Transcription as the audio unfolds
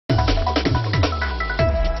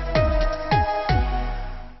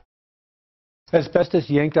Asbestos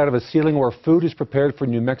yanked out of a ceiling where food is prepared for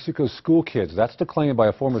New Mexico school kids. That's the claim by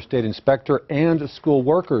a former state inspector and school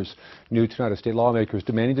workers. New tonight, state lawmakers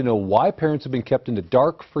demanding to know why parents have been kept in the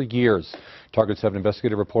dark for years. Target 7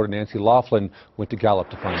 investigative reporter Nancy Laughlin went to Gallup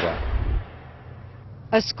to find out.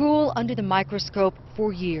 A school under the microscope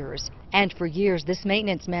for years. And for years, this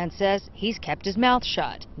maintenance man says he's kept his mouth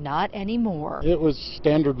shut. Not anymore. It was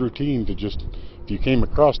standard routine to just, if you came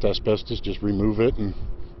across asbestos, just remove it and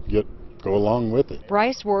go along with it.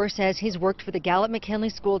 Bryce Rohr says he's worked for the Gallup-McKinley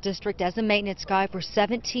School District as a maintenance guy for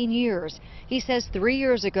 17 years. He says 3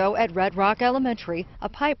 years ago at Red Rock Elementary, a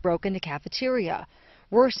pipe broke in the cafeteria.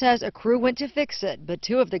 Rohr says a crew went to fix it, but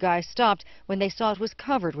 2 of the guys stopped when they saw it was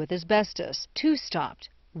covered with asbestos. 2 stopped.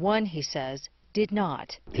 1, he says, did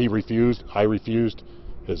not. He refused, I refused.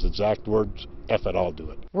 His exact words, F it, I'll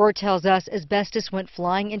do it. Rohr tells us asbestos went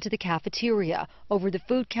flying into the cafeteria over the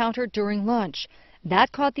food counter during lunch.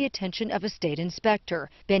 That caught the attention of a state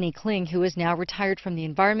inspector. Benny Kling, who is now retired from the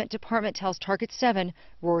Environment Department, tells Target 7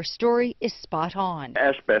 Rohr's story is spot on.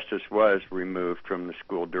 Asbestos was removed from the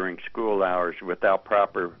school during school hours without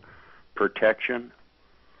proper protection,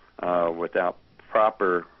 without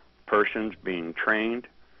proper persons being trained,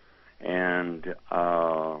 and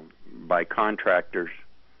by contractors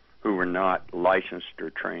who were not licensed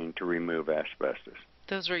or trained to remove asbestos.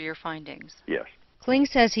 Those were your findings? Yes. Kling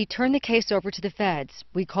says he turned the case over to the feds.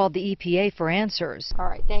 We called the EPA for answers. All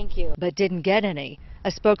right, thank you. But didn't get any.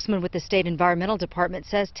 A spokesman with the state environmental department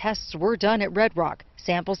says tests were done at Red Rock,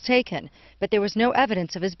 samples taken, but there was no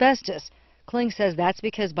evidence of asbestos. Kling says that's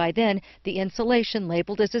because by then the insulation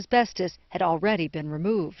labeled as asbestos had already been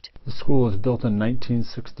removed. The school was built in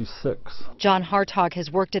 1966. John Hartog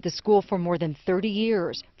has worked at the school for more than 30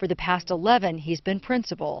 years. For the past 11, he's been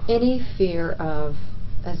principal. Any fear of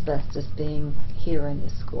asbestos being here in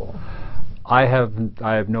this school? I have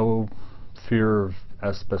no fear of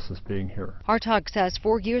asbestos being here. Hartog says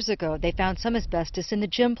 4 years ago they found some asbestos in the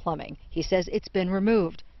gym plumbing. He says it's been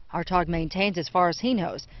removed. Hartog maintains, as far as he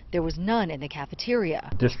knows, there was none in the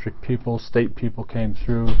cafeteria. District people, state people came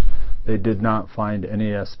through. They did not find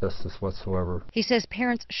any asbestos whatsoever. He says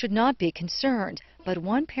parents should not be concerned, but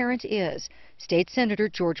one parent is. State Senator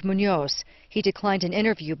George Munoz. He declined an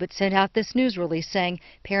interview but sent out this news release saying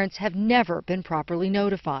parents have never been properly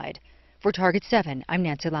notified. For Target 7, I'm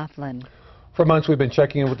Nancy Laughlin. For months, we've been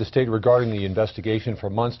checking in with the state regarding the investigation. For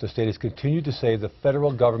months, the state has continued to say the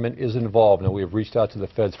federal government is involved. Now, we have reached out to the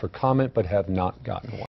feds for comment but have not gotten one.